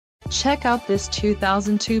Check out this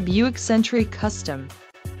 2002 Buick Century Custom.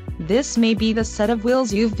 This may be the set of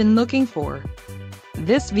wheels you've been looking for.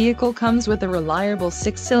 This vehicle comes with a reliable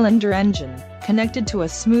 6-cylinder engine, connected to a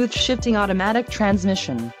smooth shifting automatic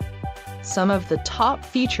transmission. Some of the top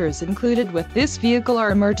features included with this vehicle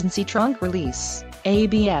are emergency trunk release,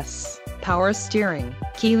 ABS, power steering,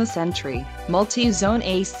 keyless entry, multi-zone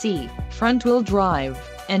AC, front-wheel drive,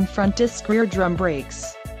 and front disc rear drum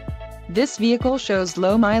brakes. This vehicle shows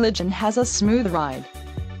low mileage and has a smooth ride.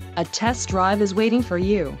 A test drive is waiting for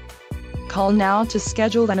you. Call now to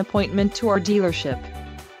schedule an appointment to our dealership.